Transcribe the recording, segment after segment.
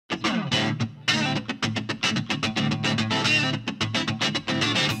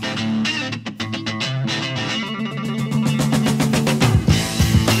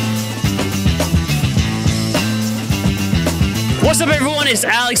What's up, everyone? It's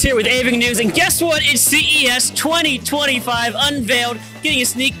Alex here with Aving News, and guess what? It's CES 2025 Unveiled, getting a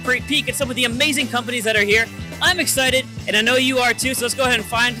sneak peek at some of the amazing companies that are here. I'm excited, and I know you are too, so let's go ahead and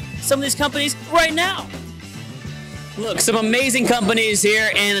find some of these companies right now. Look, some amazing companies here,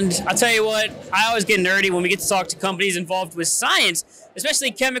 and I'll tell you what, I always get nerdy when we get to talk to companies involved with science,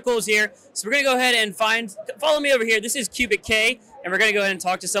 especially chemicals here. So we're going to go ahead and follow me over here. This is Cubic K, and we're going to go ahead and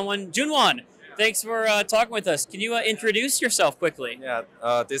talk to someone. Junwon, thanks for talking with us. Can you introduce yourself quickly? Yeah,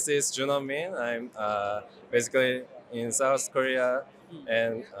 this is Junwon Min. I'm basically in South Korea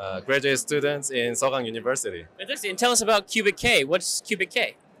and graduate students in Sogang University. Fantastic. And tell us about Cubic K. What's Cubic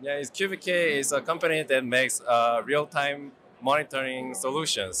K? Yeah, Cubic K is a company that makes real-time monitoring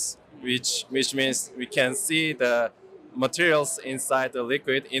solutions, which means we can see the materials inside the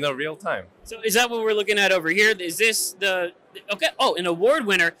liquid in a real time. So is that what we're looking at over here? Is this the, okay, oh, an award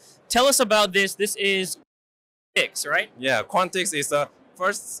winner. Tell us about this. This is Quantix, right? Yeah, Quantix is the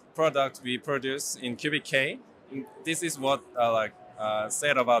first product we produce in Cubic K. This is what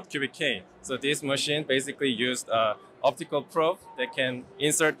said about Cubic K. So this machine basically used optical probe that can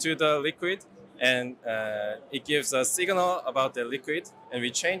insert to the liquid, and it gives a signal about the liquid, and we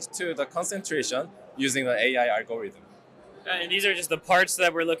change to the concentration using the AI algorithm. And these are just the parts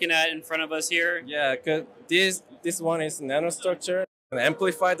that we're looking at in front of us here. Yeah, because this one is nanostructure and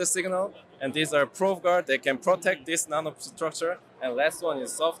amplify the signal, and these are probe guard that can protect this nanostructure, and last one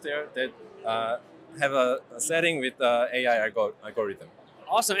is software that have a setting with the AI algorithm.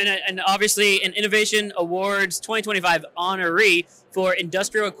 Awesome, and obviously an Innovation Awards 2025 honoree for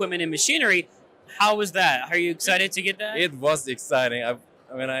industrial equipment and machinery. How was that? Are you excited to get that? It was exciting.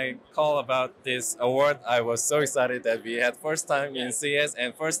 When I called about this award, I was so excited that we had first time in CES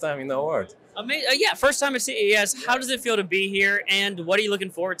and first time in the award. Yeah, first time at CES. How does it feel to be here, and what are you looking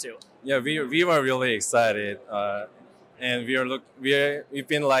forward to? Yeah, we were really excited, and we've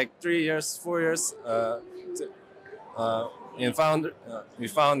been like 3 years, 4 years. We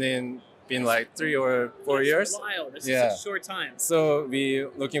found in been like 3 or 4 years. Wow, this is such a short time. So we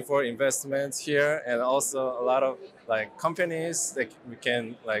looking for investments here, and also a lot of like companies that we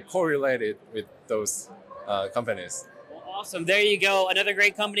can like correlate it with those companies. Well, awesome. There you go. Another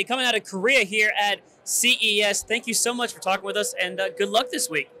great company coming out of Korea here at CES. Thank you so much for talking with us, and good luck this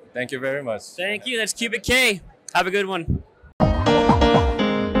week. Thank you very much. Thank you. That's Cubic K. Have a good one.